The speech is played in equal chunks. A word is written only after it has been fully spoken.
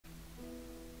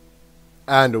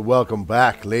And welcome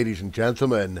back, ladies and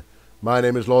gentlemen. My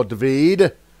name is Lord David,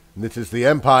 and this is the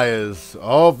Empires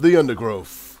of the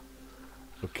Undergrowth.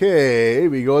 Okay, here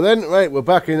we go then. Right, we're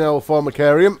back in our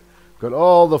formicarium. Got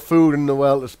all the food in the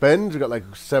world to spend. We've got like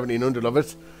 1,700 of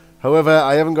it. However,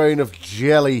 I haven't got enough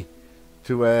jelly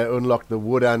to unlock the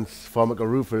wood ants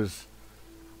formicariums.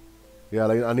 Yeah,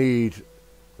 like, I need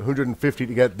 150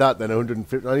 to get that, then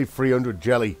 150. I need 300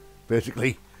 jelly,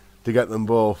 basically, to get them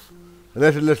both.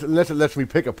 Unless it lets me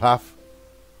pick a path.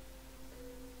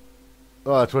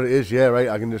 Oh, that's what it is, yeah, right.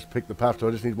 I can just pick the path, so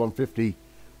I just need 150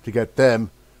 to get them.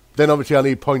 Then obviously I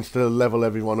need points to level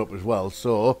everyone up as well,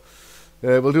 so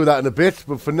we'll do that in a bit.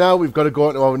 But for now, we've got to go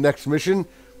on to our next mission,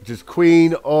 which is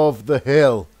Queen of the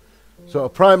Hill. So a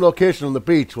prime location on the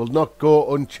beach will not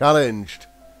go unchallenged.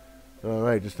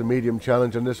 Alright, just a medium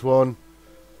challenge on this one.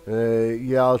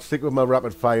 Yeah, I'll stick with my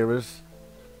rapid firers.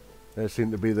 They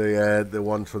seem to be the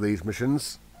ones for these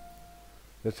missions.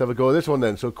 Let's have a go at this one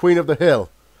then. So, Queen of the Hill.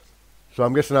 So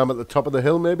I'm guessing I'm at the top of the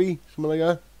hill, maybe? Something like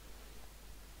that?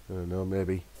 I don't know,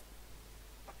 maybe.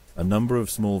 A number of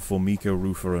small Formica,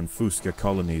 Rufa and Fusca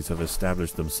colonies have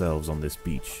established themselves on this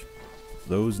beach.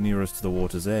 Those nearest to the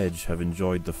water's edge have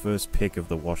enjoyed the first pick of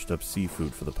the washed-up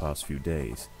seafood for the past few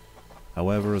days.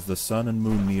 However, as the sun and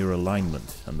moon near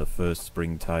alignment and the first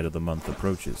spring tide of the month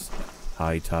approaches,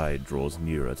 high tide draws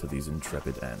nearer to these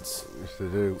intrepid ants. Yes, they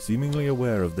do. Seemingly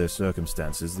aware of their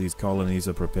circumstances, these colonies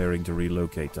are preparing to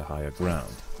relocate to higher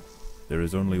ground. There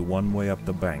is only one way up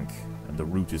the bank, and the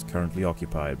route is currently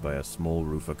occupied by a small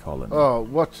Rufa colony. Oh,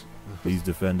 what? These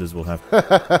defenders will have...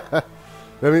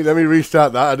 let me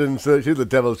restart that. I didn't see the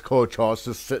Devil's Coach horse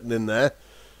just sitting in there.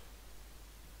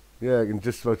 Yeah, I can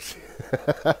just about see.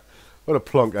 What a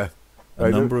plonker. A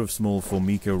number of small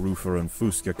Formica, Rufa and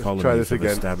Fusca colonies have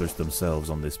established themselves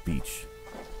on this beach.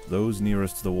 Those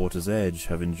nearest to the water's edge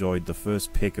have enjoyed the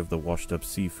first pick of the washed-up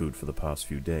seafood for the past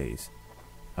few days.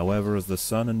 However, as the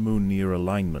sun and moon near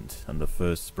alignment and the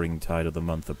first spring tide of the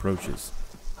month approaches,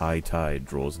 high tide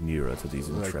draws nearer to these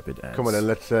intrepid ants. Come on then,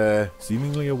 let's...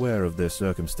 Seemingly aware of their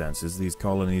circumstances, these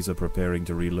colonies are preparing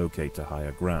to relocate to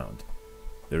higher ground.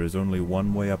 There is only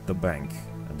one way up the bank,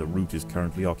 and the route is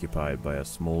currently occupied by a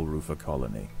small Rufa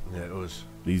colony. Yeah, it was.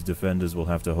 These defenders will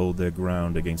have to hold their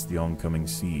ground against the oncoming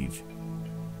siege.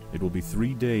 It will be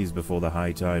 3 days before the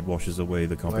high tide washes away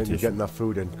the competition. Why are you getting that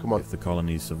food in? Come on. If the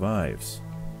colony survives,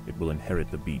 it will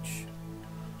inherit the beach.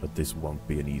 But this won't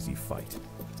be an easy fight.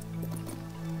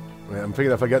 Right, I'm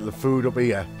thinking if I get the food up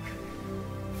here,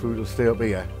 food will stay up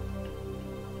here.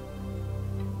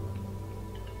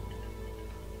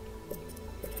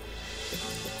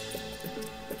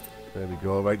 There we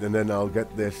go, right, and then I'll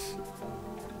get this.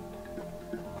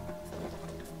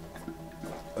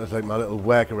 That's like my little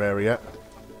worker area.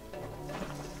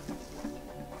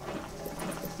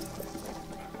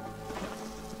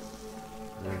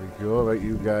 There we go, right,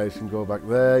 you guys can go back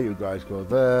there, you guys go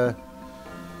there.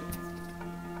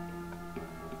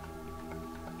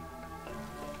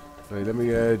 Right, let me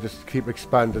just keep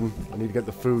expanding. I need to get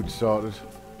the food sorted.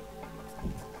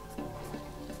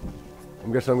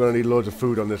 I'm guessing I'm going to need loads of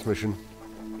food on this mission.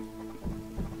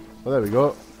 Well, there we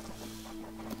go.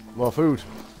 More food.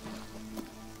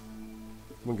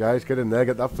 Come on, guys, get in there,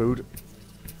 get that food.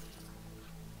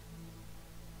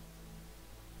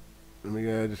 Let me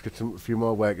just get a few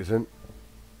more workers in.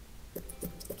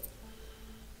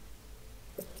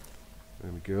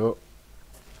 There we go.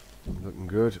 Looking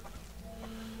good.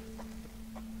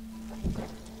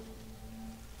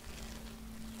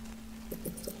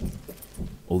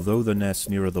 Although the nests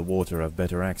nearer the water have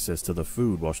better access to the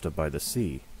food washed up by the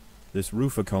sea, this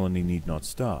Rufa colony need not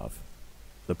starve.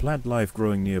 The plant life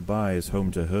growing nearby is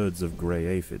home to herds of grey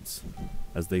aphids.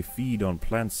 As they feed on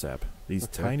plant sap, these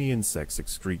tiny insects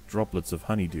excrete droplets of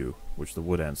honeydew, which the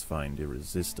wood ants find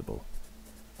irresistible.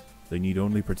 They need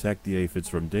only protect the aphids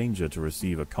from danger to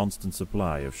receive a constant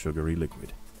supply of sugary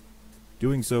liquid.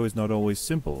 Doing so is not always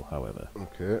simple, however.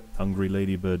 Okay. Hungry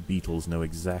ladybird beetles know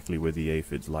exactly where the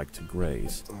aphids like to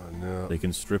graze. Oh, no. They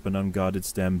can strip an unguarded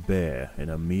stem bare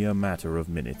in a mere matter of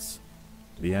minutes.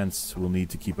 The ants will need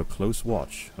to keep a close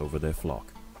watch over their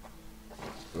flock.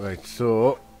 Right,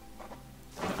 so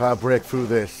if I break through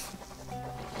this,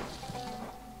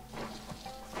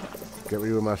 get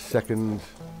rid of my second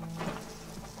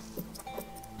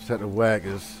set of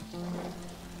workers.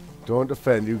 Don't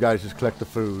defend, you guys just collect the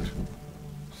food.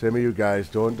 Same with you guys,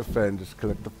 don't defend, just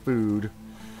collect the food.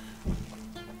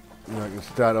 And I can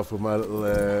start off with my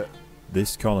little...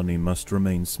 This colony must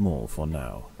remain small for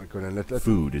now. Let's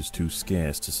Food is too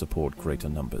scarce to support greater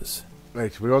numbers.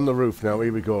 Right, we're on the roof now,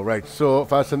 here we go. Right, so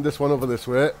if I send this one over this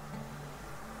way.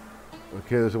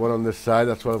 Okay, there's one on this side,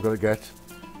 that's what I've got to get.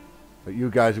 But you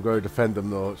guys have got to defend them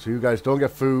though. So you guys don't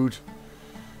get food.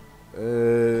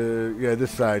 Yeah,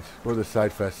 this side. Go to this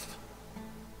side first.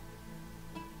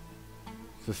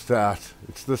 It's the start.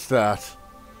 It's the start.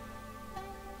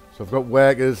 So I've got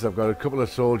workers. I've got a couple of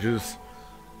soldiers.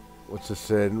 What's this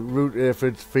saying? Root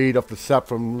aphids feed off the sap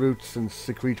from roots and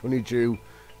secrete honeydew,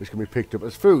 which can be picked up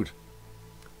as food.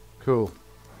 Cool.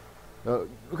 Now,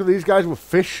 look at these guys with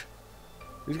fish.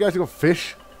 These guys have got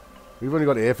fish. We've only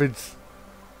got aphids.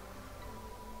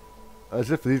 As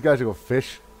if these guys have got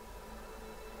fish.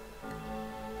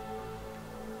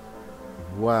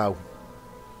 Wow.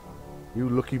 You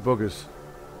lucky buggers.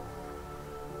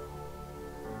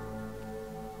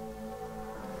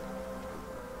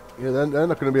 Yeah, they're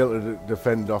not going to be able to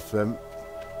defend off them.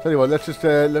 Tell you what, let's just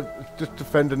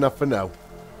defend enough for now.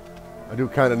 I do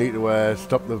kind of need to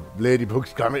stop the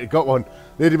ladybugs. Damn it, got one.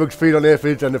 Ladybugs feed on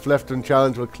aphids, and if left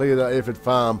unchallenged, will clear that aphid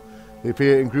farm. They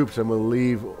appear in groups and will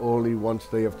leave only once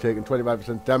they have taken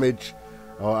 25% damage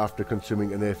or after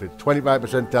consuming an aphid.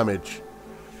 25% damage.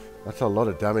 That's a lot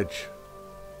of damage.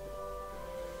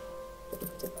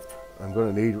 I'm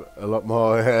going to need a lot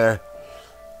more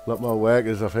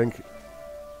workers, I think.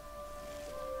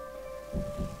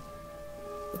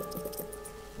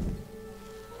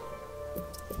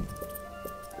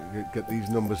 Get these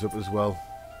numbers up as well.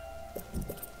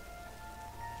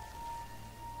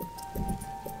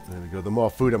 There we go. The more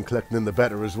food I'm collecting in, the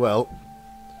better as well.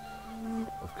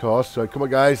 Of course. So come on,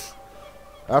 guys.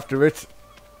 After it.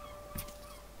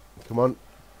 Come on.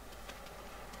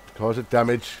 Cause it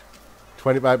damage.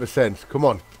 25%. Come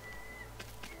on.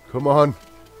 Come on.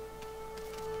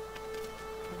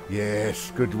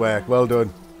 Yes. Good work. Well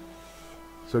done.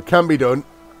 So it can be done.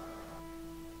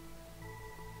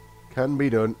 Can be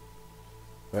done.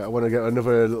 Right, I want to get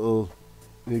another little...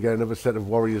 Need to get another set of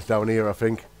warriors down here, I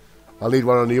think. I'll need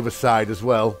one on the other side as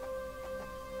well.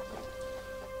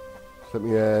 So let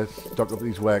me stock up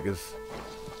these workers.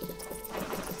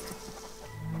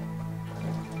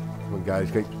 Come on,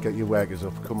 guys. Get your workers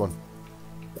up. Come on.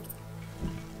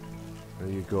 There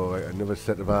you go. Right, another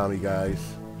set of army guys.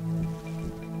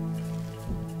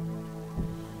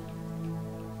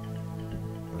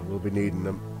 I will be needing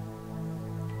them.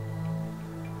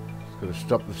 Gotta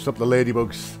stop the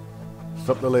ladybugs.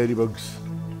 Stop the ladybugs.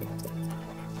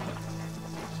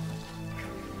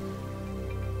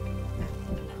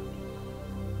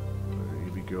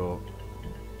 Here we go.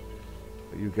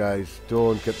 You guys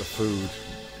don't get the food.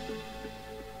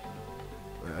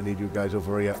 I need you guys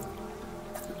over here.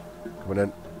 Come on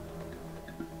in.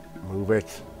 Move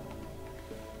it.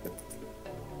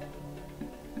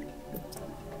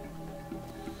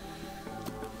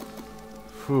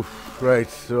 Oof, right,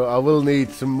 so I will need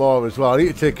some more as well. I need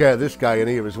to take care of this guy in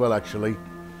here as well, actually.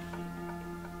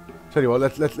 Tell you what,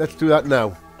 let's do that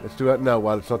now. Let's do that now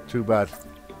while it's not too bad. So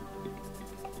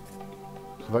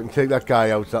if I can take that guy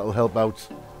out, that'll help out.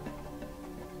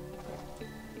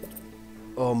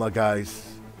 Oh my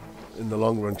guys, in the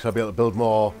long run, 'cause I'll be able to build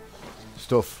more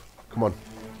stuff. Come on.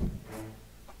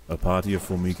 A party of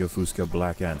Formica Fusca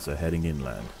black ants are heading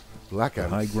inland. Black ants?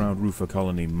 The high ground roofer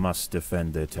colony must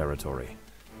defend their territory.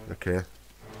 Okay.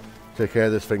 Take care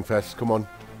of this thing first. Come on.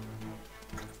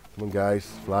 Come on, guys.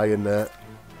 Fly in there.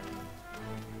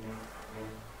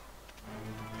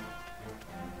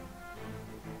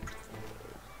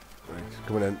 Right,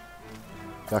 coming in.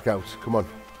 Back out. Come on.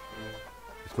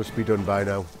 This must be done by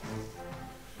now.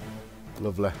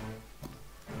 Lovely.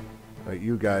 Right,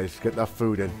 you guys, get that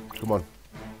food in. Come on.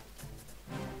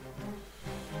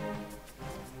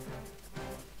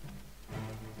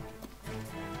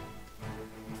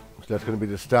 That's going to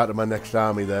be the start of my next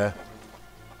army there.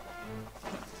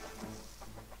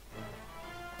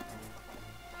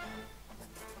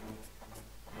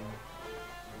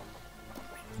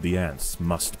 The ants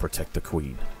must protect the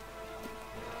queen.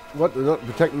 What? They're not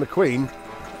protecting the queen?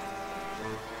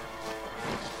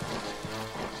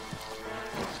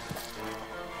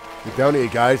 Get down here,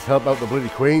 guys. Help out the bloody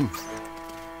queen.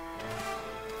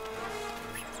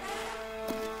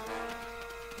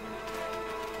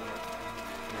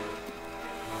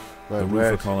 The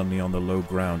roofer colony on the low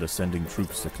ground are sending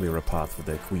troops to clear a path for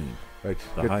their queen. Right.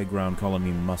 The high ground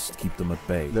colony must keep them at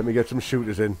bay. Let me get some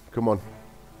shooters in. Come on.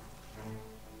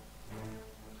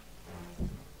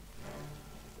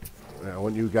 Right, I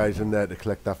want you guys in there to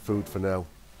collect that food for now.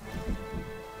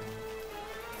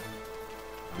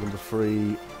 Number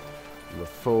 3. Number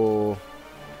 4.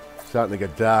 Starting to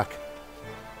get dark.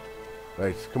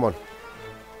 Right, come on.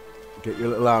 Get your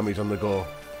little armies on the go.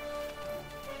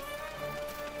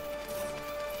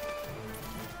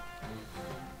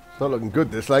 Not looking good,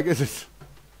 this, like, is it?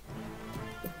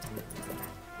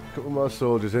 Couple more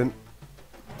soldiers in.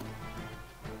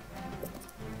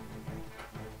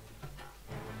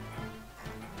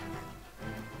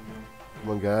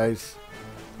 guys.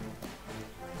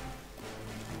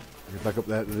 Get back up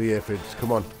there to the aphids.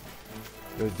 Come on.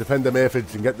 Defend them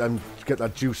aphids and get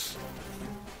that juice.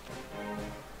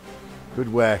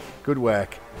 Good work. Good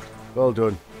work. Well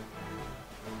done.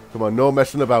 Come on, no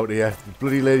messing about here. The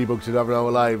bloody ladybugs are having our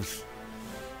lives.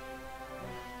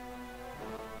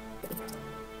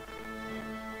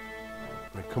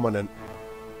 Right, come on then.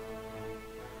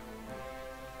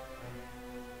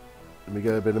 Let me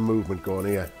get a bit of movement going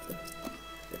here.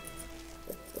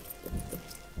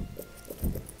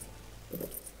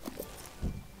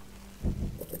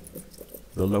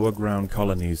 The lower ground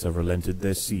colonies have relented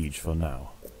their siege for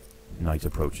now. Night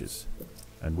approaches,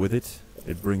 and with it,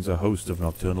 it brings a host of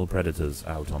nocturnal predators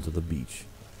out onto the beach.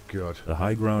 God. The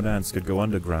high ground ants could go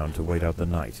underground to wait out the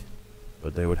night,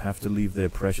 but they would have to leave their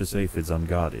precious aphids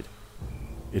unguarded.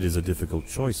 It is a difficult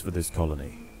choice for this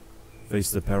colony. Face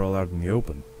the peril out in the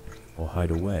open, or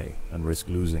hide away and risk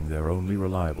losing their only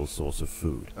reliable source of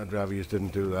food. I'd rather you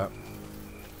didn't do that.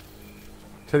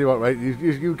 Tell you what, right,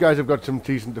 you guys have got some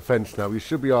decent defense now. You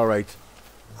should be alright.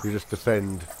 You just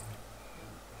defend.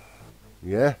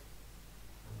 Yeah?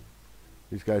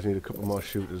 These guys need a couple more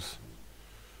shooters.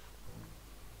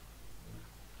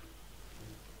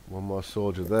 One more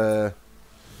soldier there.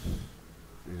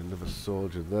 Need another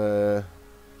soldier there.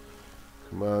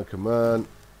 Come on, come on.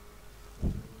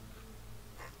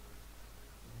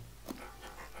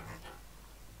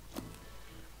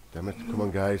 Damn it, come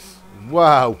on guys.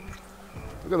 Wow!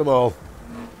 Look at them all.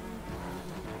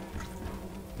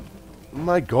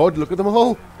 My God, look at them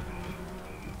all.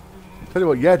 Tell you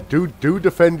what, yeah, do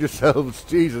defend yourselves,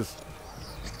 Jesus.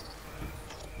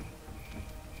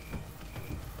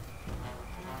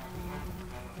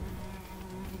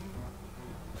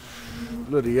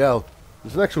 Bloody hell.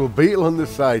 There's an actual beetle on this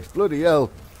side. Bloody hell.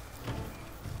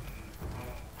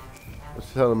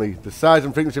 What's telling me? The size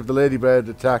and frequency of the ladybird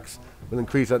attacks will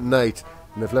increase at night,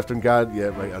 and if left on guard... Yeah,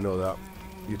 right, I know that.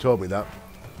 You told me that.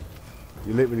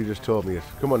 You literally just told me it.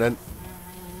 Come on then.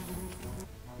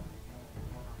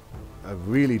 I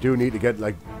really do need to get,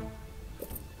 like,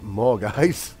 more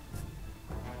guys.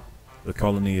 The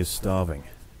colony is starving.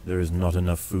 There is not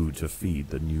enough food to feed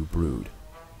the new brood.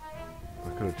 I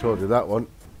could have told you that one.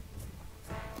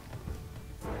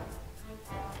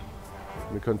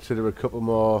 Let me consider a couple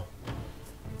more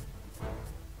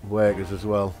workers as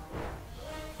well.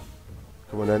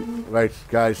 Come on then. Right,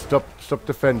 guys, stop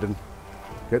defending.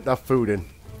 Get that food in.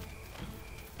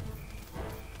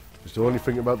 Just only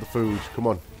thinking about the food. Come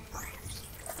on.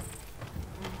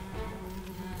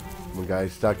 Come on,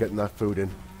 guys, start getting that food in.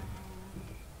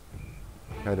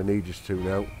 Kinda need you to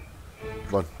now.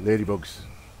 Come on, ladybugs.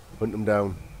 Hunt them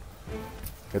down.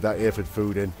 Get that aphid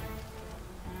food in.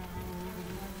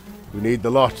 We need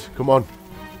the lot. Come on.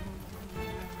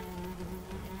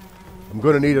 I'm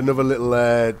going to need another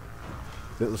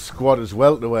little squad as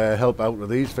well to help out with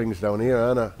these things down here,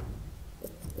 aren't I?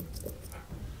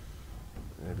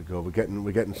 There we go.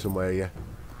 We're getting somewhere here.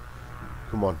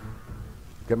 Come on.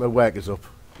 Get my workers up.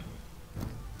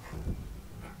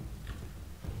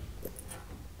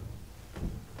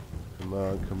 Come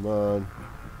on, come on.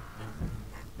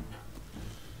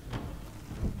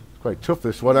 Quite tough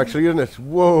this one actually, isn't it?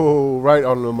 Whoa, right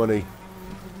on the money.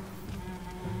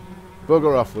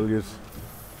 Bugger off, will yous?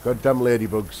 Goddamn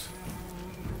ladybugs.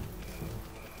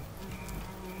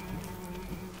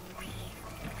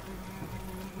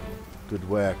 Good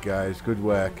work, guys, good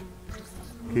work.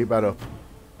 Keep that up.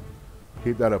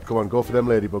 Keep that up. Come on, go for them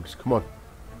ladybugs. Come on.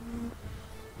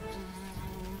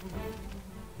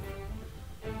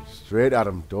 Straight at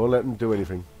them. Don't let them do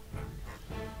anything.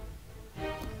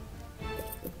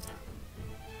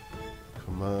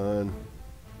 Come on.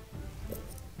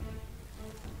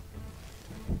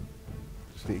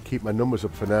 Just need to keep my numbers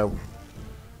up for now.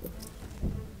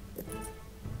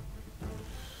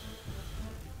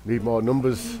 Need more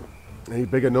numbers. Need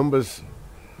bigger numbers.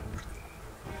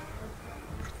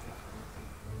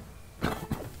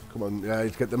 Come on,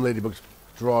 guys, get them ladybugs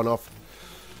drawn off.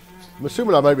 I'm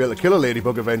assuming I might be able to kill a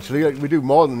ladybug eventually. We do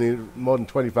more than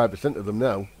 25% of them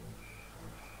now.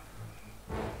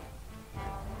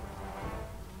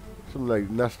 Some like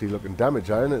nasty looking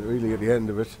damage, isn't it? Really, at the end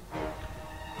of it.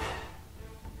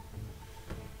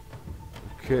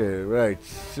 Okay, right.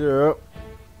 So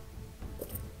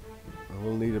I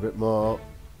will need a bit more.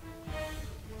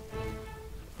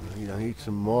 I need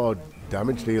some more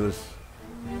damage dealers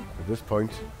at this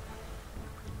point.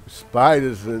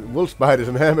 Spiders, and wolf spiders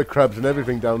and hermit crabs and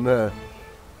everything down there.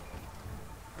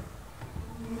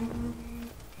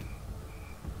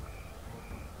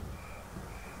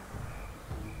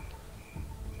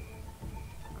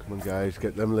 Come on guys,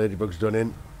 get them ladybugs done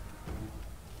in.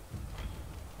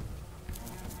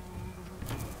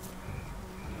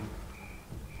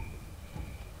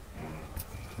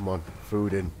 Come on,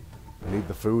 food in. I need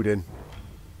the food in.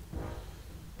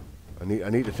 I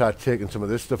need to start taking some of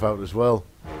this stuff out as well.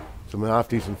 Some half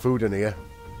decent food in here.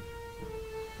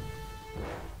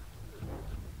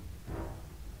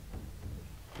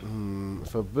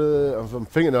 If I'm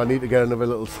thinking I need to get another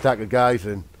little stack of guys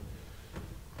in.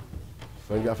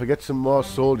 If I get some more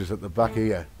soldiers at the back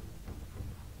here.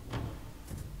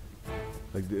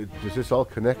 Like, does this all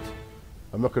connect?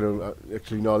 I'm not going to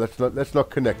actually. No, let's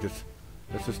not connect it.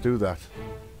 Let's just do that.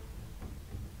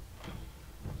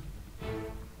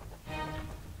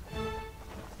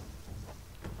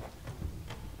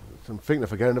 So I'm thinking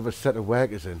if I get another set of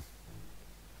workers in.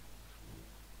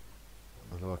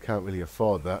 Although I can't really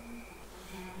afford that.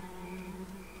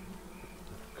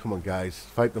 Come on, guys,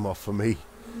 fight them off for me.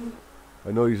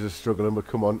 I know you're just struggling, but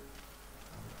come on.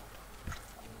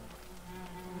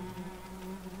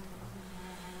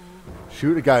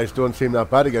 Shooter guys don't seem that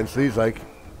bad against these, like.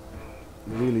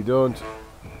 They really don't.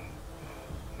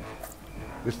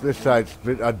 This side's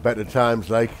had better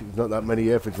times, like. There's not that many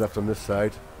aphids left on this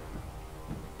side.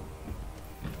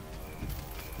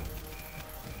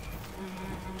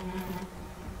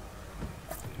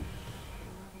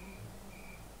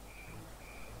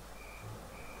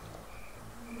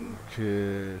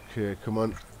 Okay, come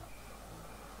on.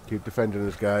 Keep defending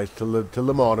us, guys, till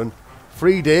the morning.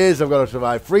 3 days I've got to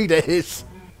survive. 3 days!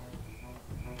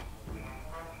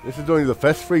 This is only the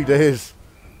first 3 days.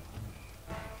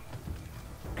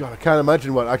 God, I can't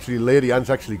imagine what actually lady ants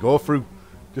actually go through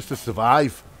just to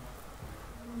survive.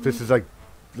 This is like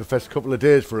the first couple of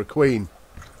days for a queen.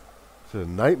 It's a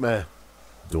nightmare.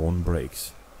 Dawn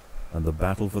breaks, and the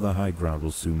battle for the high ground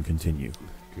will soon continue.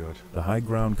 Good. The high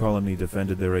ground colony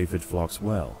defended their aphid flocks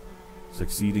well,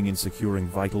 succeeding in securing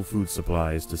vital food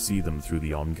supplies to see them through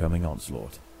the oncoming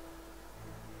onslaught.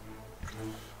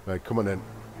 Right, come on in.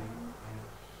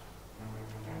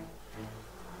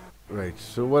 Right,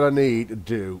 so what I need to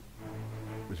do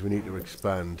is we need to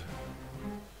expand.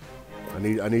 I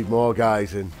need more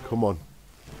guys in. Come on.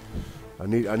 I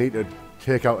need to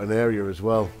take out an area as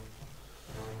well.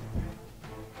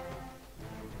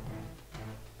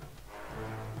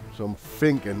 So I'm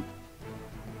thinking.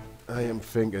 I am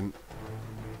thinking.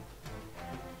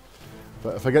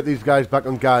 But if I get these guys back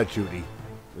on guard duty,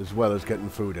 as well as getting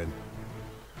food in,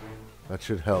 that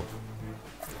should help.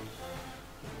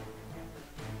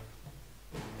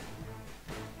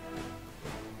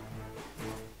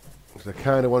 Because I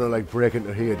kind of want to like break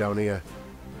into here, down here.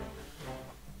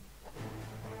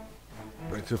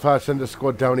 Right, so if I send a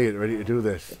squad down here ready to do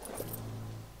this.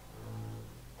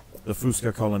 The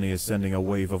Fusca colony is sending a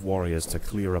wave of warriors to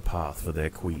clear a path for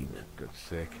their queen. God's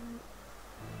sake.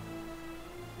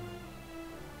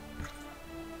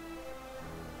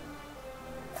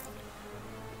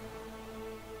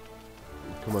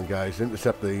 Come on, guys,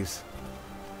 intercept these.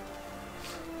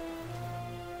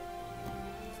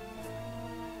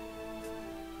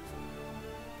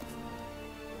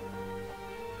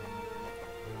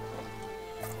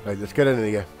 Right, let's get in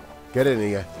here. Get in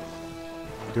here.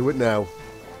 Do it now.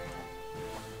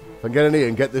 If I can get in here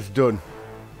and get this done.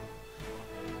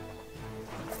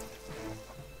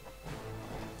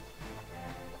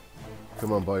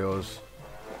 Come on, boyos.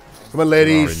 Come on,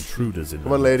 ladies. Intruders in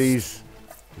Come on, ladies.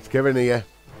 Let's get in here.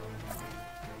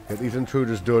 Get these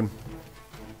intruders done.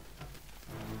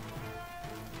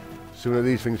 The sooner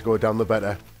these things go down, the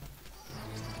better.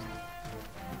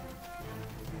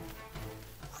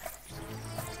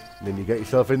 And then you get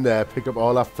yourself in there, pick up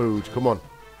all that food. Come on.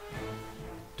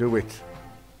 Do it.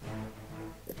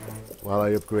 While I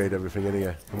upgrade everything in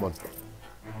here. Come on.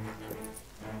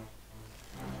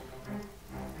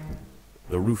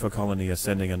 The Rufa colony are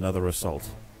sending another assault.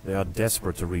 They are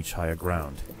desperate to reach higher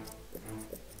ground.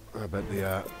 I bet they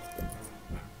are.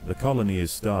 The colony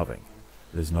is starving.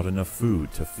 There's not enough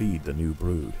food to feed the new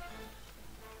brood.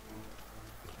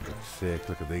 For God's sake,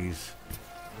 look at these.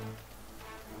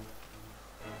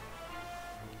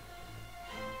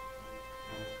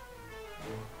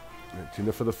 It's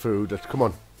enough for the food. Let's come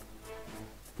on.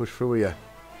 Push through here.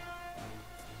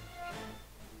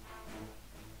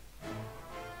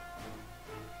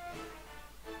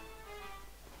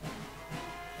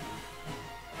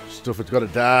 Stuff it's got to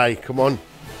die. Come on.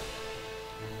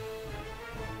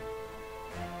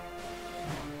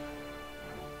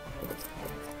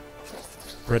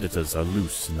 Predators are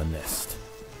loose in the nest.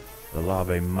 The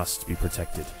larvae must be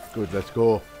protected. Good, let's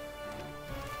go.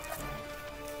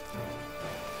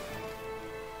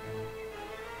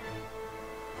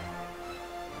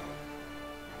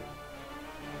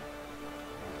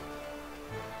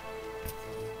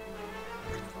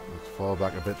 Let's fall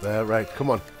back a bit there. Right, come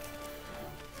on.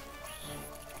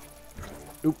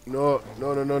 Oop, no,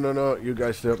 no, no, no, no, no. You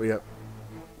guys stay up here.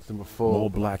 It's number 4. More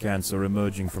black ants are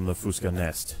emerging from the Fusca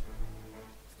nest.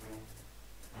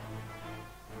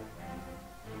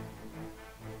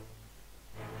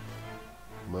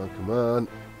 Come on, come on.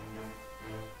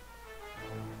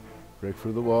 Break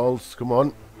through the walls. Come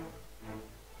on.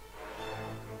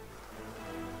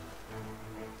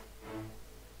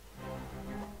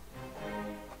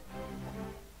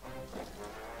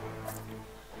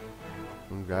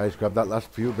 Guys, grab that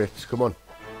last few bits, come on.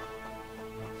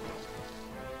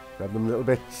 Grab them little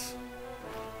bits.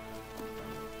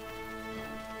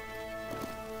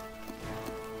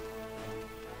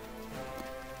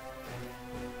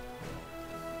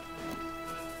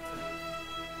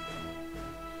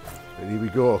 And here we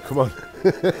go, come on.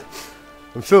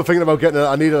 I'm still thinking about getting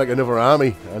I need like another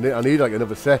army. I need like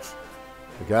another set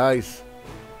of guys.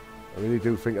 I really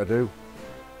do think I do.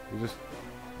 You just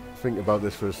think about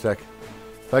this for a sec.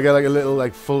 If I get like a little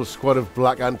like full squad of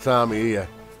black ant army here,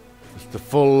 just a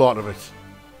full lot of it.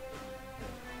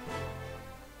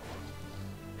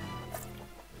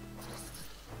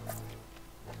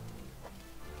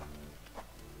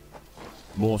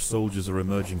 More soldiers are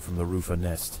emerging from the roofer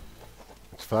nest.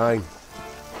 It's fine.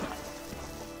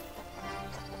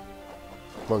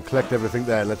 Come on, collect everything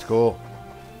there and let's go.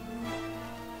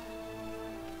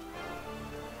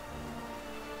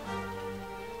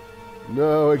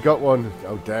 No, I got one.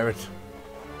 How dare it.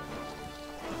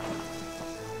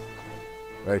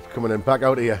 Right, come on in. Back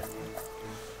out of here.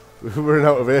 We're running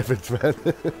out of aphids, man.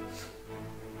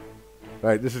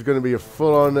 Right, this is going to be a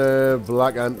full-on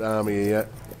black ant army here.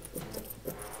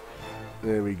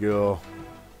 There we go.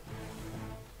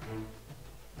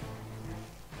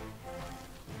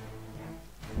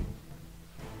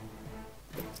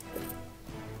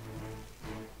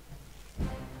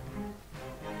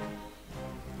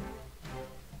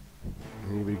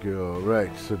 Here we go. Right,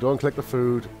 so don't collect the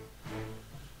food.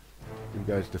 You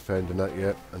guys defending that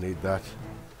yet? I need that.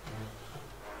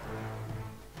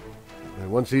 And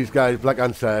once these guys, black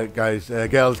ants guys,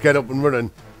 girls, get up and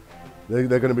running, they're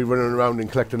going to be running around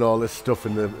and collecting all this stuff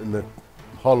in the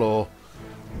hollow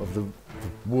of the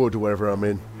wood, wherever I'm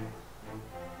in.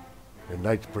 And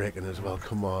night's breaking as well.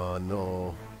 Come on,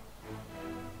 no.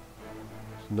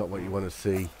 It's not what you want to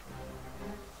see.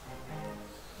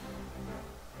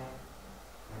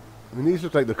 I mean, these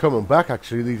look like they're coming back,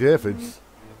 actually, these aphids.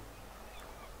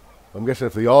 I'm guessing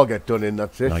if they all get done in,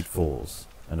 that's it. Night falls,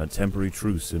 and a temporary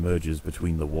truce emerges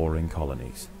between the warring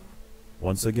colonies.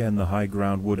 Once again, the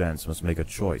high-ground wood ants must make a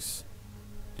choice.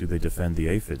 Do they defend the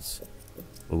aphids,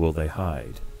 or will they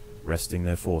hide, resting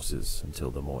their forces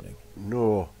until the morning?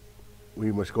 No.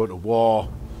 We must go to war.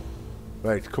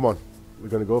 Right, come on. We're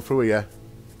going to go through here,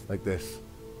 like this.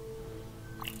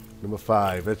 Number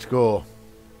 5, let's go.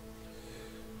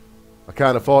 I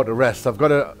can't afford to rest. I've got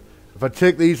to... If I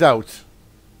take these out,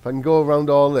 if I can go around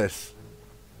all this,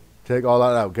 take all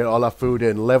that out, get all that food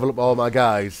in, level up all my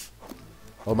guys,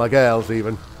 or my girls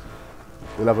even,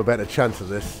 we'll have a better chance of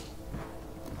this.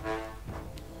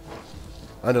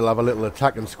 And I'll have a little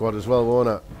attacking squad as well, won't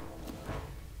I?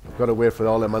 I've got to wait for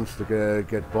all them ants to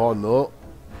get born though.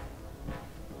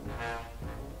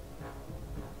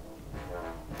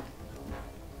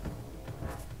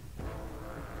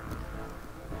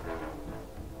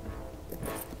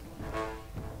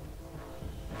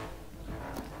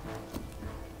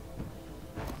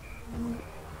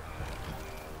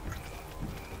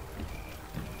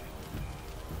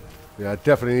 Yeah, I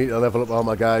definitely need to level up all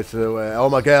my guys, so,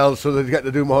 all my girls, so they get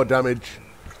to do more damage.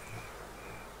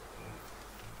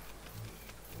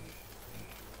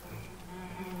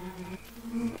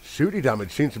 Shooty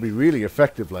damage seems to be really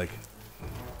effective, like.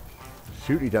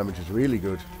 Shooty damage is really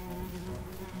good.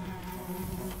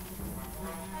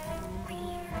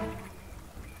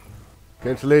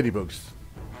 Against the ladybugs,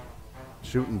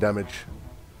 shooting damage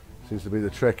seems to be the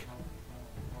trick.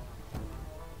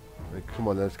 Right, come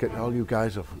on, let's get all you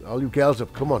guys up. All you gals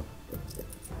up, come on.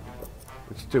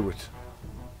 Let's do it.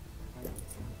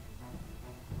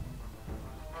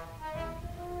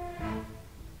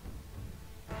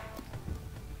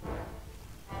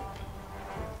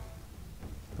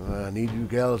 I need you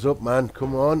gals up, man.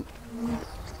 Come on.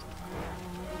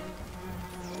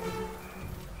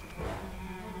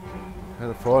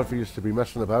 Can't afford for you to be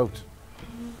messing about.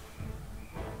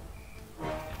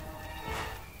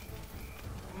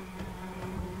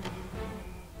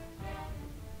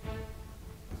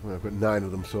 I've got 9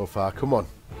 of them so far. Come on.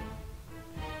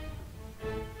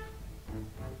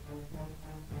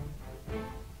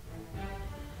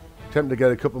 Tempting to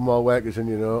get a couple more workers in,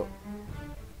 you know.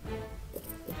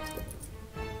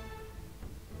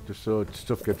 Just so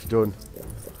stuff gets done.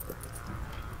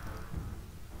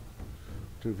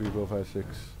 2, 3, 4, 5, 6.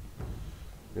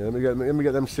 Yeah, let me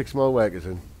get them 6 more workers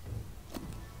in.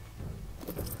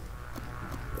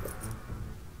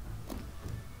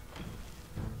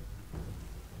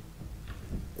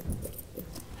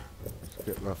 Let's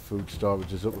get my food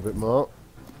storages up a bit more.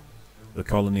 The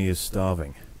colony is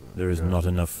starving. There is not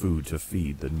enough food to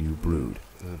feed the new brood.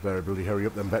 Better bloody hurry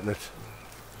up then, betting it.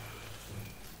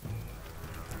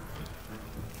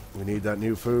 We need that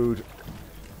new food.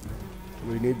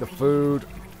 We need the food.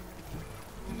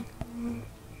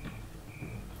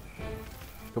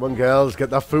 Come on, girls, get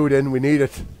that food in. We need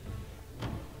it.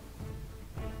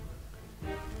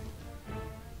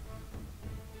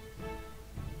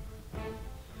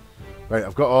 Right,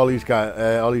 I've got all these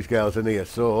girls in here,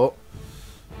 so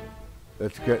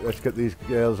let's get these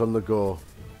girls on the go.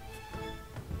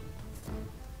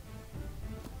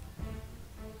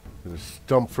 Gonna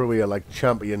stomp through here like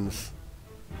champions.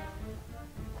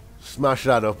 Smash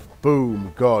that up.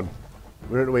 Boom, gone.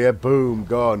 We're into here. Boom,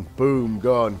 gone. Boom,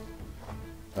 gone.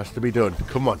 Has to be done.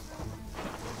 Come on.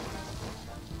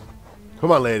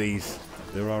 Come on, ladies.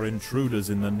 There are intruders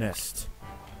in the nest.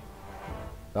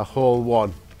 A whole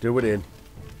one. Do it in.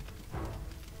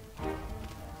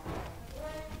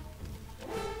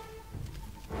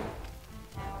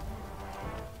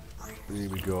 Here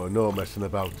we go. No messing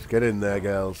about. Get in there,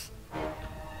 girls.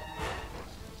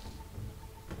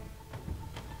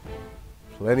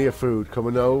 Plenty of food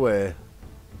coming our way.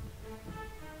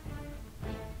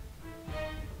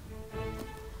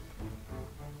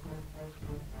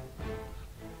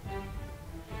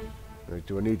 Right,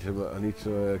 do I need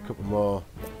to a couple more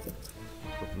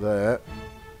up there.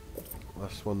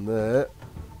 Last one there.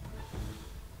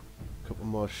 Couple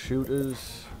more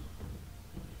shooters.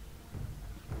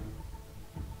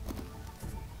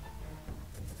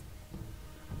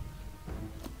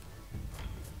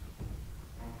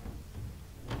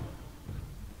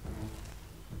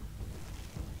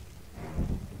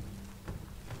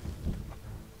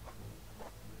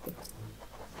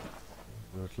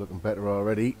 It's looking better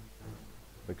already.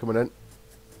 They're coming in.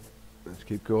 Let's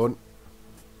keep going.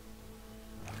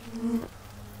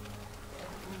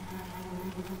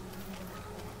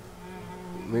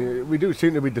 I mean, we do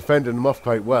seem to be defending them off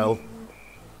quite well.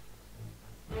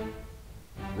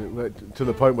 To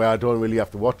the point where I don't really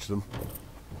have to watch them.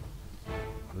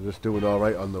 They're just doing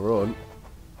alright on their own.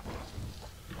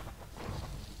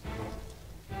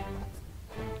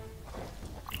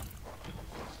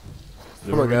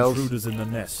 There Come on, are girls. Intruders in the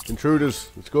nest. Intruders,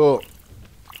 let's go.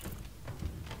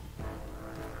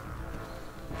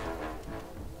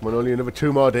 Come on, only another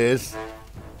 2 more days.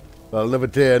 Well, another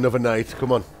day, another night.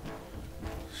 Come on.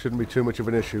 Shouldn't be too much of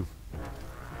an issue.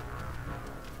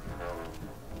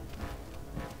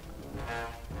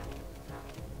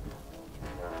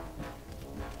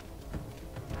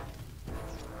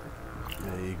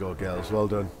 There you go, girls. Well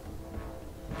done.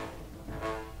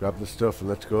 Grab the stuff and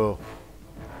let's go.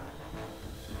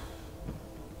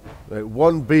 Right,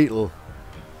 1 beetle.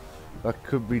 That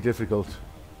could be difficult.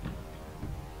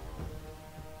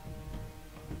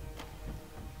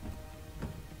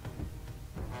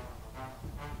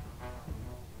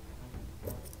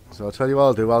 So I'll tell you what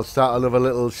I'll do. I'll start another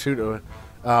little shooter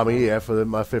army here for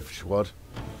my 5th squad.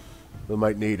 They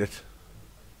might need it.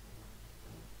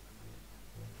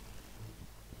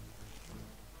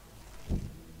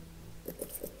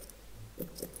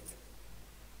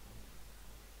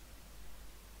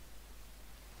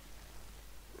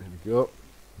 There we go.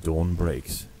 Dawn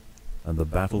breaks, and the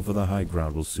battle for the high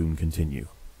ground will soon continue.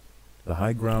 The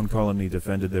high ground colony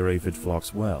defended their aphid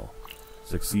flocks well,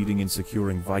 succeeding in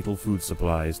securing vital food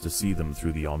supplies to see them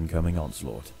through the oncoming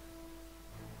onslaught.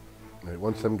 Right,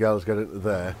 once them gals get into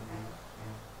there,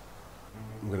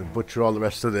 I'm going to butcher all the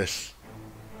rest of this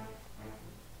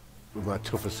with my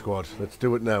toughest squad. Let's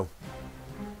do it now.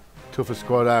 Toughest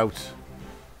squad out.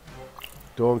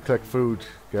 Don't collect food,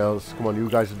 girls. Come on, you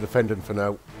guys are defending for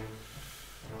now.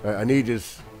 Right, I need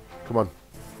yous. Come on.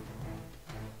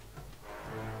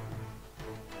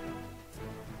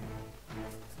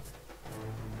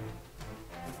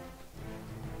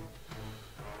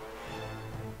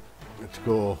 Let's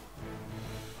go.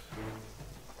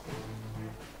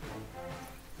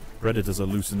 Predators are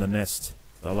loose in the nest.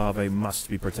 The larvae must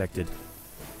be protected.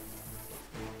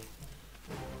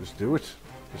 Just do it.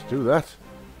 Just do that.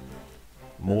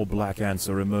 More black ants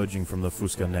are emerging from the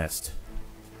Fusca nest.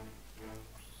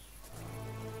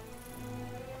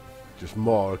 Just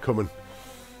more are coming.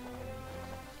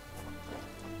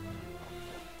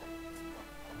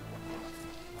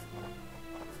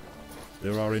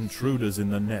 There are intruders in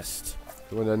the nest.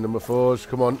 Come on then, number 4s.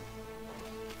 Come on.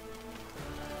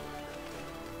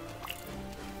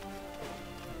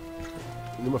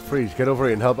 Number 3, get over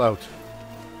here and help out.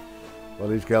 While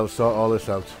these girls sort all this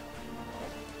out.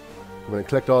 Come on and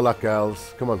collect all that,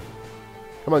 girls. Come on.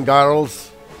 Come on,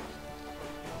 girls.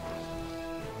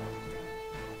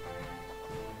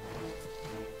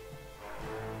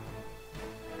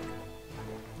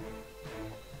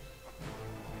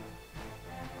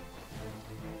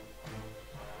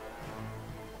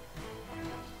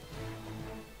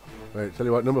 Right, tell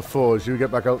you what, number 4 is you get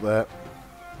back out there.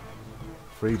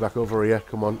 3 back over here,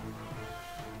 come on.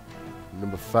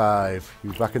 Number 5,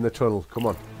 you back in the tunnel, come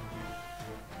on.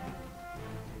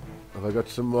 Have I got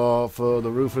some more for the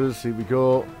roofers? Here we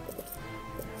go.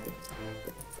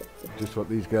 Just what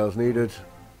these girls needed.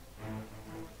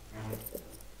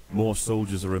 More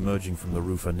soldiers are emerging from the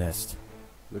roofer nest.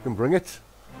 They can bring it.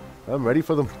 I'm ready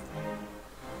for them.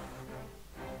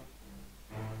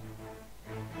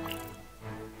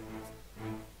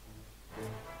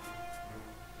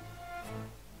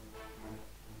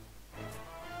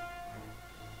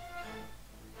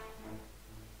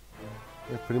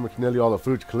 Pretty much nearly all the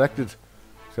food's collected,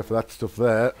 except for that stuff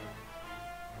there.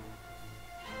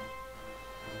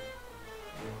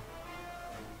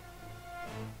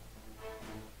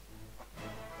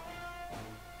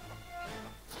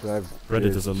 So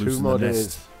predators are loose in the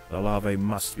nest. The larvae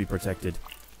must be protected.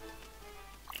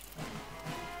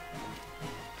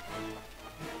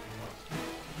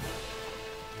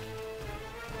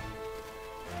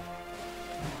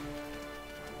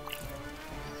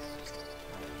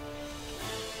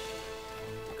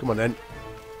 Come on then.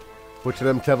 Butcher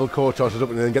them Tevil core tosses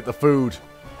up and then get the food.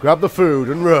 Grab the food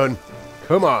and run.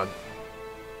 Come on.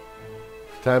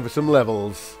 It's time for some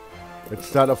levels. Let's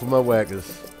start off with my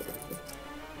workers.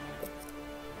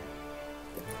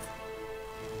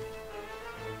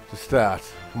 To start.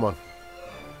 Come on.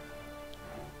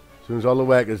 As soon as all the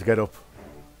workers get up,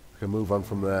 we can move on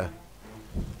from there.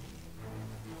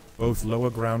 Both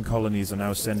lower ground colonies are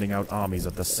now sending out armies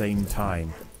at the same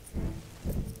time.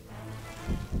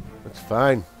 That's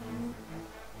fine.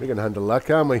 We can handle that,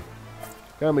 can't we?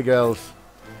 Can't we, girls?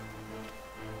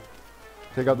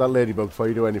 Take out that ladybug before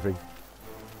you do anything.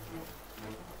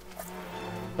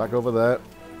 Back over there.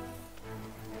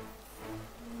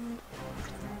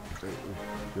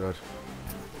 Good.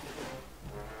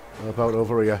 How about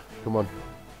over here? Come on.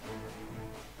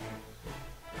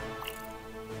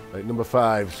 Right, number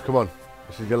 5s. Come on.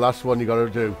 This is your last one you got to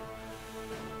do.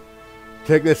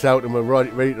 Take this out and we're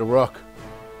ready to rock.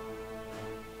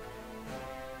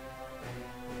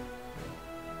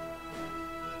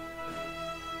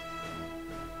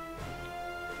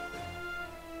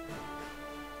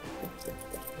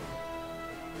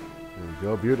 There we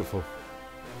go, beautiful.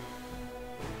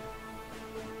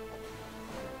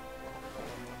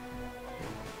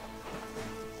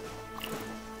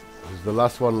 This is the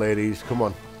last one, ladies. Come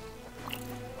on.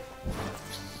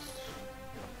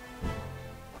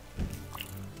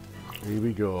 Here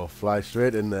we go. Fly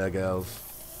straight in there, girls.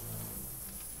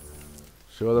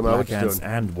 Show them how it's Black ants done.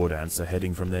 and wood ants are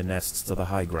heading from their nests to the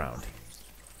high ground.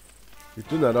 You've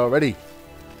done that already.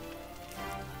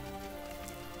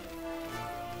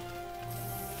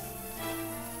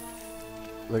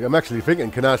 Like, I'm actually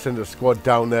thinking, can I send a squad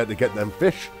down there to get them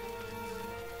fish?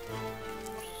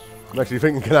 I'm actually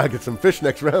thinking, can I get some fish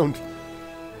next round?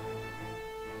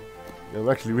 I'm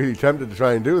actually really tempted to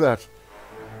try and do that.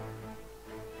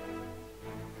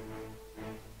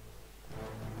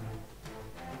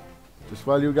 Just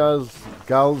while you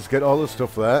gals get all the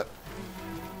stuff there.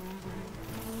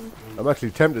 I'm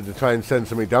actually tempted to try and send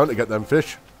somebody down to get them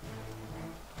fish.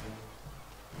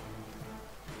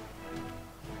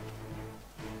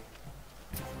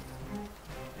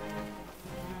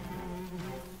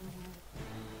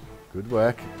 Good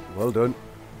work. Well done.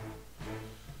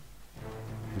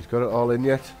 He's got it all in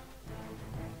yet.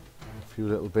 A few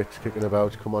little bits kicking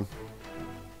about. Come on.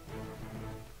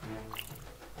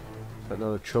 Is that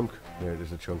not a chunk? Yeah, it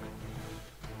is a chunk.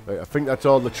 Right, I think that's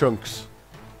all the chunks.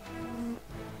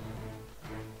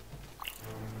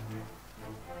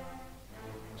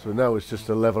 So now it's just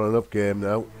a leveling up game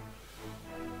now.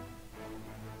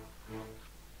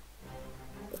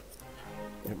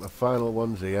 Get my final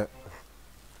ones here.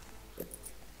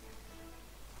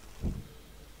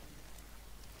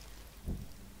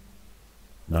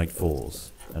 Night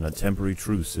falls, and a temporary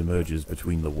truce emerges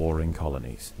between the warring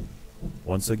colonies.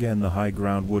 Once again, the high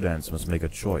ground wood ants must make a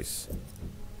choice.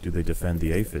 Do they defend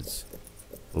the aphids,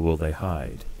 or will they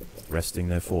hide, resting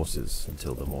their forces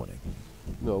until the morning?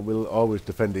 No, we'll always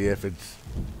defend the aphids.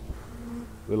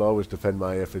 We'll always defend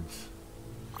my aphids.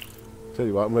 Tell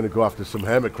you what, I'm going to go after some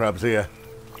hermit crabs here.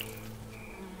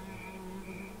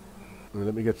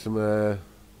 Let me get some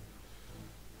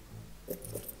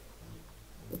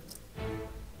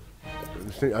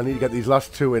I need to get these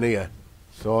last two in here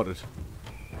sorted.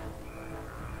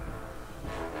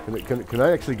 Can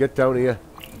I actually get down here?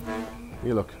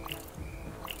 Here, look.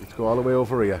 Let's go all the way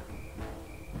over here.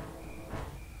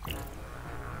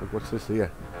 Look, what's this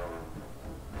here?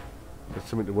 That's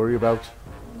something to worry about.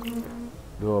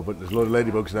 No, but there's a load of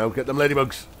ladybugs now. Get them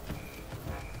ladybugs!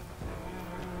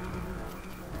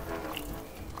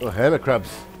 Oh, hermit crabs.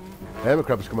 Hermit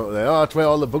crabs come out of there. Oh, that's where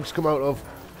all the bugs come out of.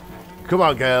 Come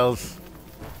on, girls.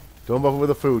 Don't bother with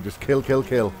the food. Just kill, kill,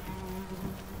 kill.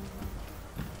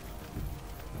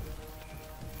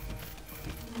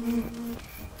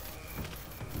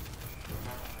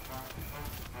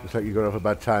 Looks like you're going to have a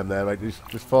bad time there, right?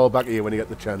 Just fall back here when you get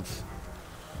the chance.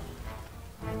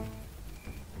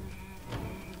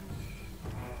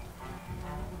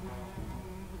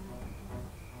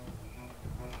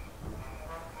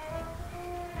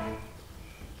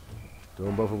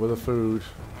 Don't bother with the food.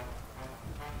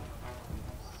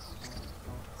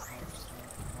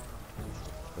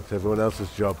 That's everyone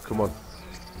else's job. Come on.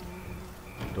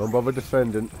 Don't bother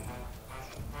defending.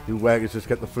 You waggers just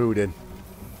get the food in.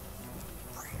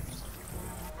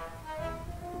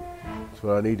 That's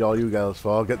what I need all you girls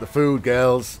for. Get the food,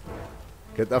 girls.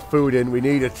 Get that food in. We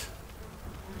need it.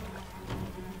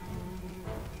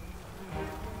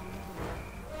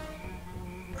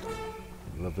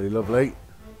 Lovely, lovely.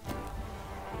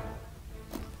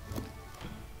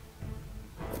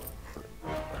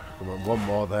 Come on, one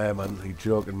more there, man. You're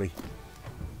joking me.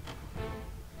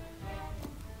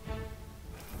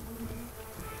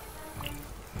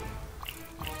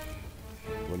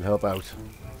 Wouldn't help out.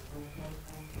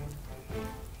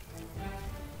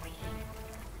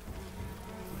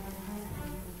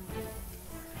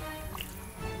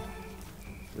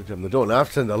 They don't have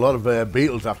to send a lot of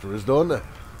beetles after us, don't they?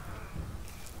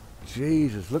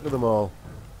 Jesus, look at them all.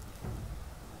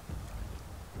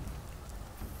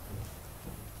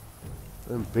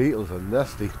 Them beetles are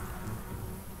nasty.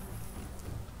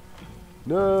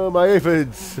 No, my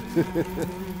aphids!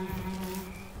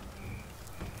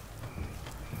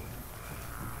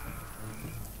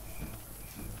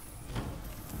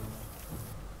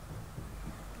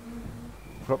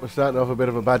 Proper starting off a bit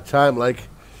of a bad time, like.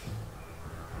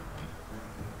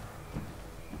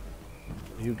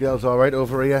 You girls alright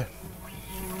over here?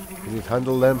 Can you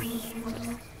handle them?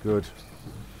 Good.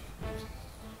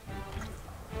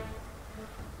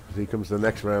 Here comes the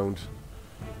next round.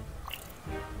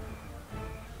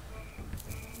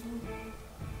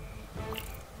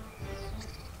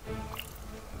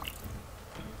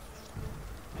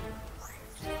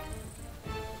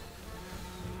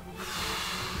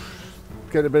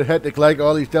 Getting a bit hectic, like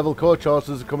all these devil coach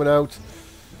horses are coming out.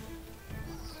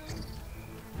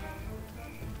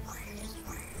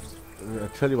 I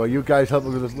tell you what, you guys help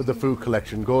me with the food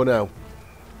collection. Go now.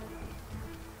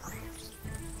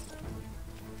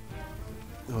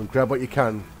 Oh, grab what you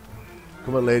can.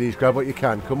 Come on, ladies, grab what you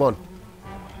can. Come on.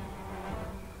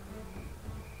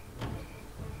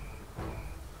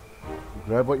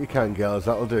 Grab what you can, girls.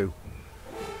 That'll do.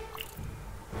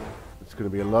 It's going to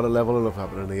be a lot of leveling up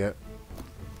happening here.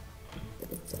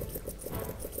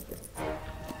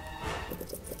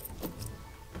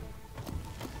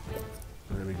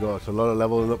 There we go. It's a lot of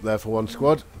leveling up there for one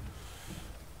squad.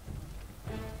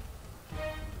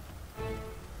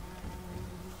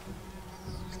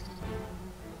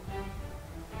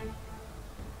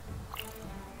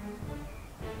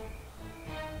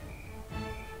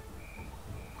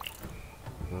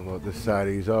 How about this side?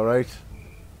 He's alright.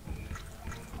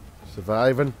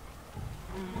 Surviving.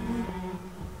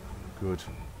 Good.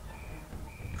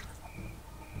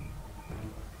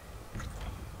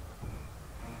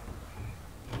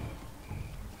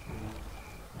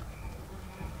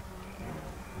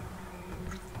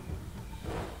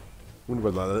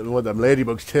 Wonder what them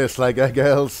ladybugs taste like, eh,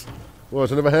 girls? Oh,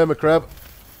 it's another hermit crab.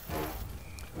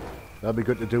 That'd be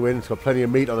good to do in. It's got plenty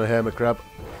of meat on a hermit crab.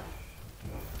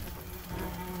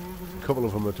 A couple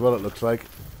of them as well, it looks like.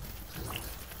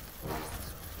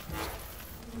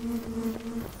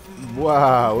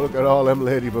 Wow, look at all them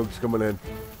ladybugs coming in.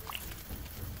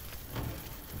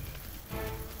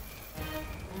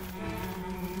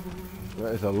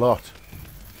 That is a lot.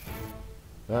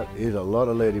 That is a lot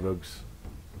of ladybugs.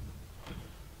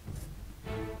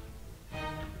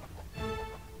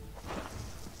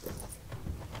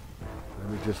 Let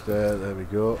me just, there we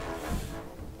go.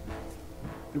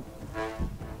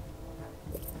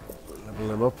 Level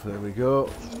them up, there we go.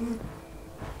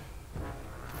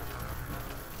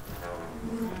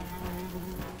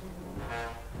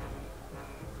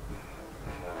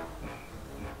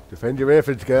 Defend your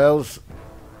aphids, girls.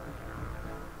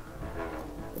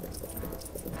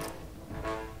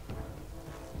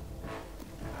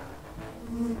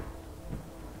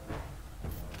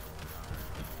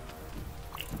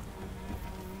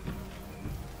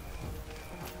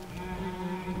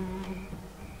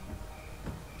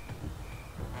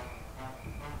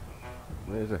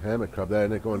 There's a hermit crab there,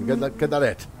 isn't it? Go on, get that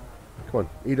it. Come on,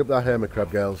 eat up that hermit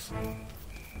crab, girls.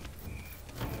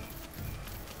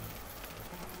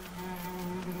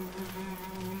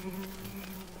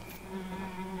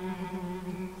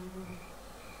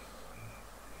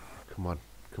 Come on,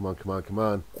 come on, come on, come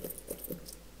on.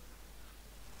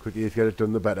 Quicker you get it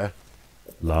done, the better.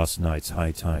 Last night's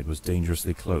high tide was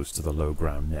dangerously close to the low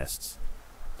ground nests.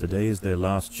 Today is their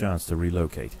last chance to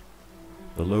relocate.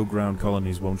 The low ground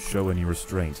colonies won't show any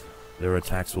restraint. Their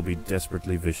attacks will be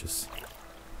desperately vicious.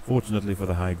 Fortunately for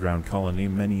the high ground colony,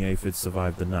 many aphids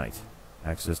survived the night.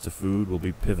 Access to food will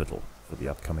be pivotal for the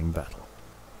upcoming battle.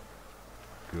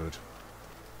 Good.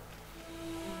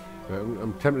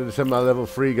 I'm tempted to send my level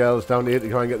 3 girls down here to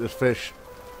try and get this fish.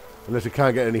 Unless it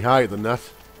can't get any higher than that.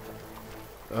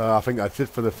 I think that's it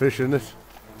for the fish, isn't it?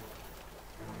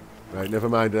 Right, never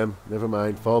mind them. Never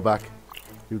mind. Fall back.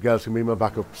 You girls can be my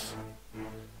backups.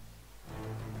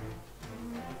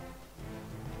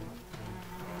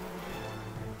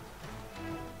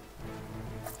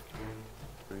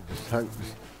 Just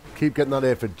keep getting that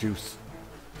aphid juice.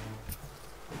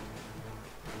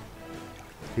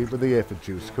 Keep with the aphid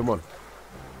juice. Come on.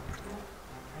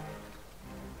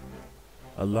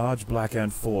 A large black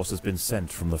ant force has been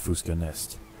sent from the Fuska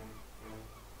nest.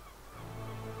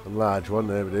 A large one,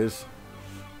 there it is.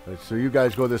 Right, so you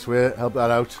guys go this way, help that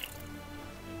out.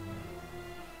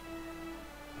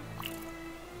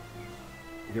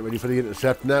 Get ready for the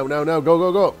intercept. Now, now, now, go,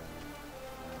 go, go!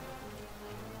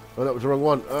 Oh, that was the wrong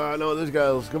one. Ah, no, there's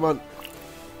girls, come on.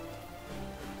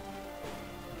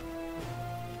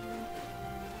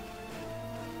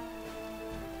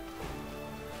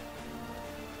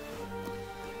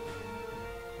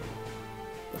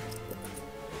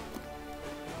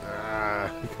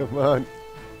 Come on.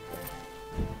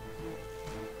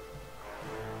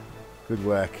 Good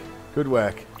work. Good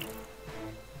work.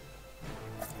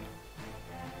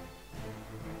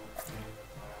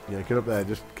 Yeah, get up there.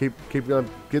 Just keep going.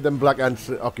 Get them black ants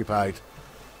occupied.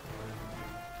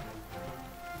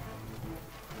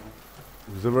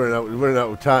 Because they're running out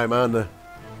of time, aren't they?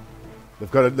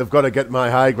 They've got to get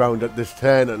my high ground at this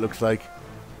turn, it looks like.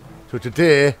 So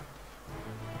today,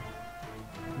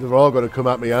 they're all going to come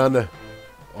at me, aren't they?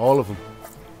 All of them.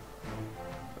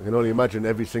 I can only imagine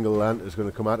every single ant is going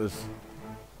to come at us.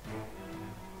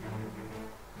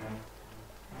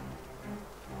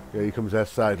 Yeah, here comes their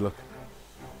side, look.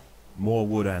 More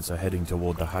wood ants are heading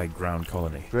toward the high ground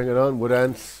colony. Bring it on, wood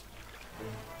ants.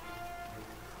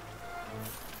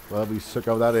 Well, we suck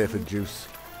out that aphid juice.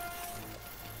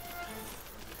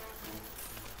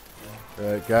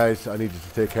 Guys, I need you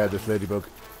to take care of this ladybug.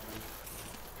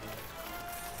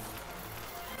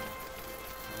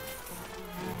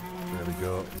 There we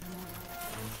go.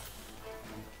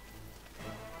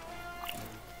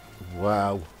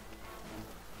 Wow.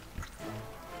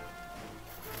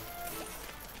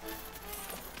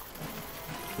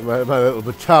 My little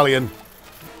battalion.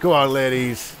 Go on,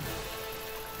 ladies.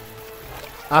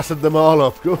 Acid them all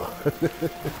up. Go on.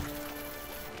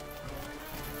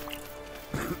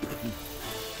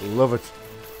 Love it.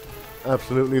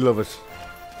 Absolutely love it.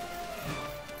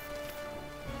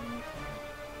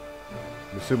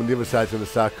 I'm assuming the other side's going to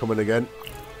start coming again.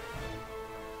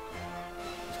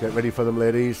 Let's get ready for them,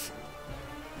 ladies.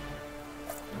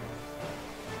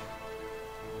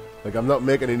 Like, I'm not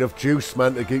making enough juice,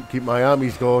 man, to keep my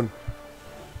armies going.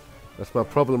 That's my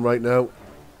problem right now.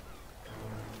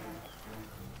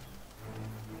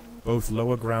 Both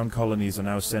lower ground colonies are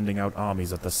now sending out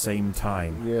armies at the same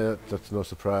time. Yeah, that's no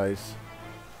surprise.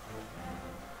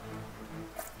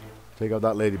 Take out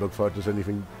that ladybug before it does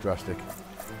anything drastic.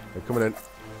 They're coming in.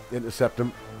 Intercept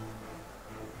them.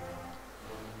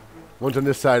 Ones on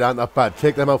this side aren't that bad.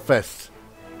 Take them out first.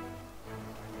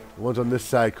 The ones on this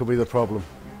side could be the problem.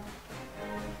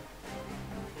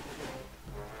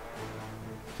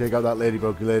 Take out that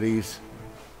ladybug, ladies.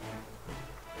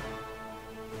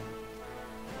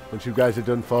 Once you guys are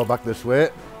done, fall back this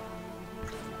way.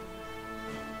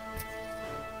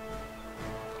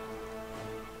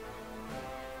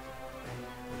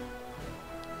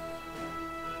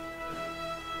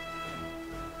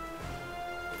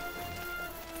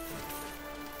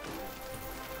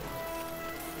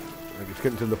 Like, it's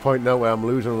getting to the point now where I'm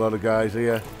losing a lot of guys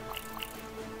here.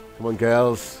 Come on,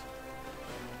 girls.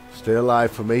 Stay alive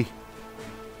for me.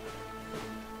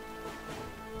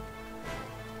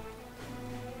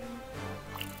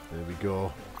 There we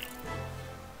go.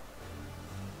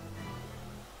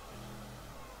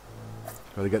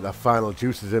 Gotta get that final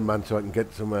juices in, man, so I can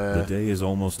get some... The day is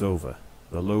almost over.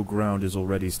 The low ground is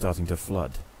already starting to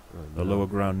flood. Oh, the no. lower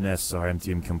ground nests are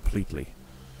emptying completely,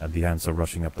 and the ants are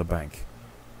rushing up the bank.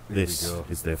 This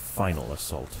is their final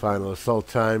assault. Final assault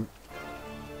time.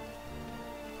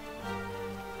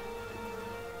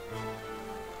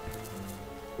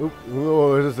 Oop,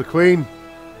 oh, there's the queen.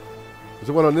 There's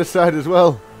the one on this side as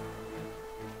well.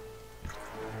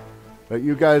 Right,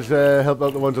 you guys help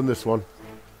out the ones on this one.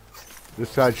 This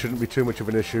side shouldn't be too much of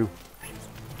an issue.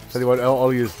 Tell you what,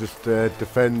 all you is just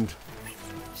defend.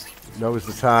 Now is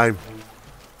the time.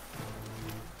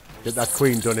 Get that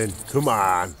queen done in. Come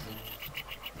on.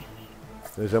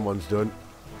 There's them one's done.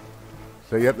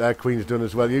 So yep, that queen's done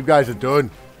as well. You guys are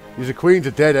done. These queens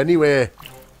are dead anyway.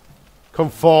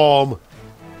 Conform.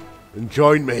 And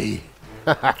join me.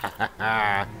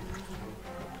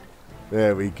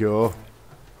 There we go.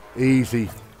 Easy.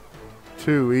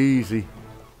 Too easy.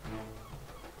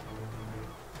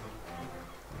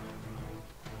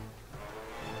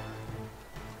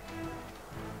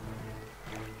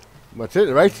 That's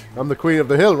it, right? I'm the queen of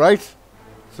the hill, right?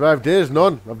 Survived days,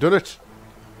 none. I've done it.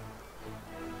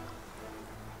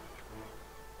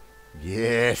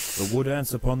 Yes. The wood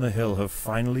ants upon the hill have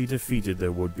finally defeated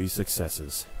their would-be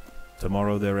successors.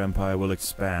 Tomorrow their empire will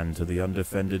expand to the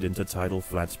undefended intertidal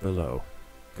flats below,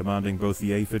 commanding both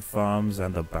the APHID farms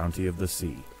and the bounty of the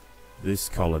sea. This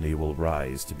colony will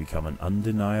rise to become an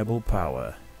undeniable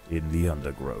power in the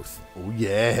Undergrowth. Oh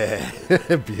yeah,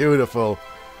 beautiful.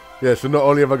 Yeah, so not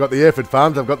only have I got the APHID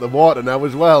farms, I've got the water now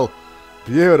as well.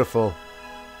 Beautiful.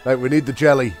 Right, we need the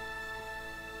jelly.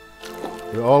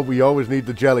 We always need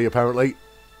the jelly, apparently.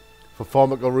 For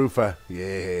formicarium.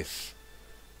 Yes.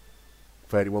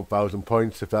 31,000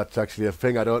 points, if that's actually a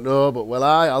thing, I don't know, but well,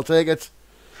 I'll take it.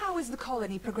 How is the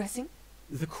colony progressing?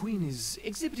 The Queen is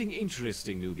exhibiting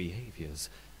interesting new behaviors.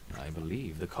 I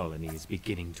believe the colony is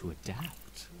beginning to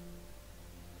adapt.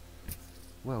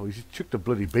 Well, he just chucked a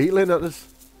bloody beetle in at us.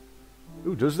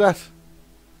 Who does that?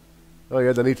 Oh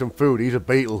yeah, they need some food. He's a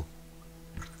beetle.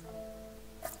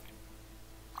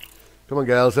 Come on,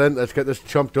 girls, then. Let's get this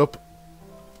chomped up.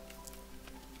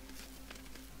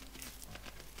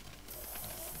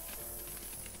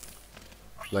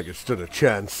 Like it stood a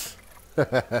chance.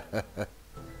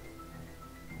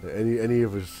 Any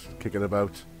of us kicking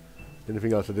about?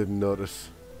 Anything else I didn't notice?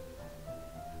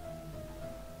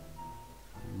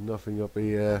 Nothing up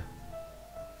here.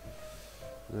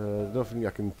 Nothing I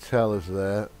can tell is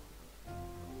there.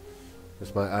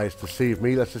 It's my eyes deceive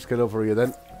me. Let's just get over here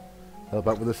then. Help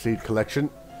out with the seed collection.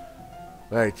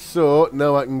 Right, so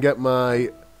now I can get my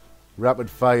rapid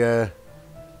fire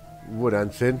wood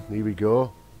ants in. Here we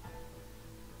go.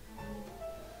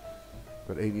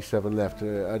 Got 87 left.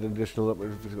 Add additional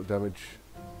upward physical damage.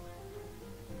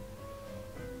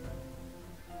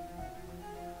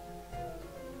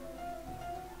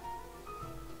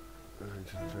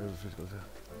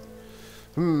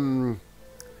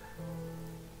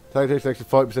 Target takes an extra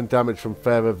 40% damage from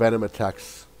further venom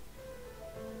attacks.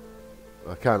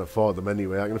 I can't afford them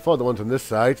anyway. I can afford the ones on this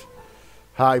side.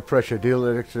 High pressure,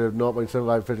 dealing an extra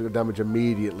 0.75 physical damage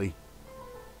immediately.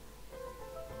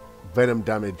 Venom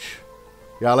damage.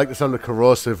 Yeah, I like the sound of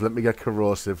corrosive. Let me get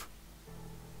corrosive.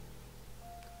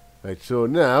 Right, so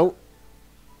now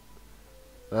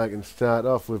I can start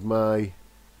off with my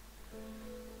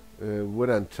wood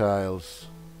ant tiles.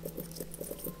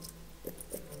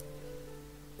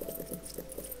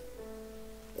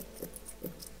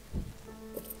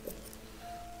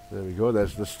 There we go,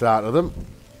 there's the start of them.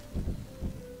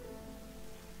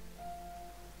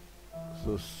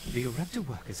 So the Erector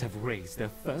workers have raised their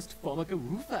first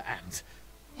formicarium ant.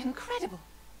 Incredible.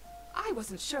 I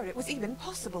wasn't sure it was even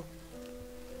possible.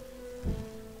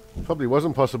 Probably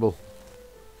wasn't possible.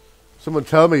 Someone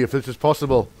tell me if this is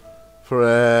possible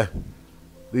for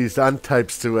these ant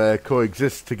types to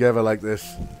coexist together like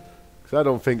this. Because I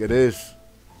don't think it is.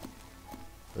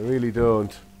 I really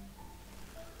don't.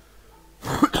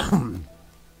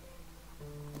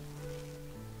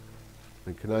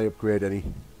 And can I upgrade any?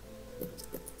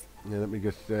 Yeah, let me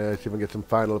just see if I can get some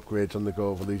final upgrades on the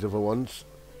go for these other ones.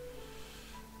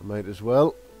 I might as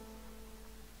well.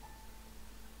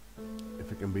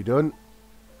 If it can be done.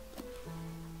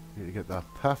 Need to get that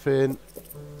path in.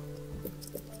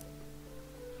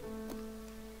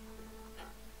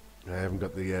 I haven't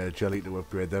got the jelly to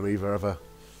upgrade them either, have I?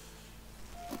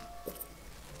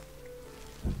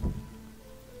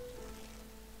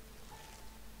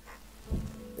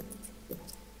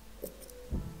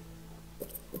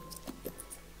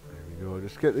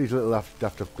 Just get these little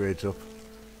daft upgrades up.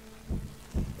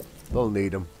 They'll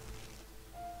need them.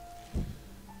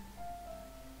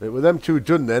 Right, with them two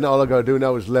done then, all I gotta do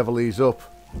now is level these up.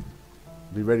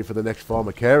 Be ready for the next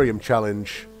formicarium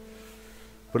challenge.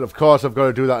 But of course I've got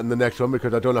to do that in the next one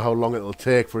because I don't know how long it'll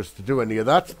take for us to do any of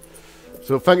that.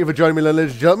 So thank you for joining me,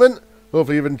 ladies and gentlemen.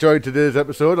 Hopefully you've enjoyed today's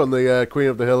episode on the Queen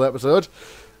of the Hill episode.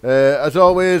 As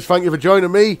always, thank you for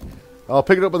joining me. I'll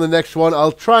pick it up on the next one.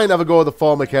 I'll try and have a go at the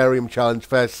formicarium challenge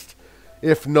fest.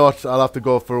 If not, I'll have to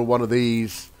go for one of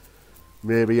these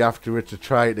maybe after it to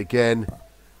try it again.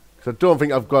 Because I don't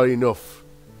think I've got enough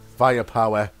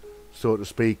firepower, so to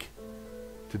speak,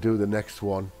 to do the next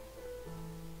one.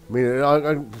 I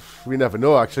mean, we never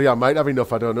know, actually. I might have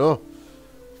enough, I don't know.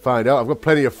 Find out. I've got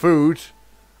plenty of food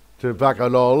to back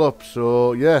it all up,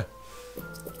 so yeah.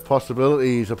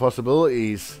 Possibilities are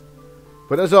possibilities.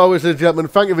 But as always, ladies and gentlemen,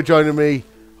 thank you for joining me.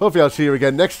 Hopefully I'll see you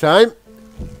again next time.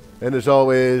 And as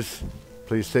always,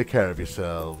 please take care of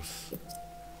yourselves.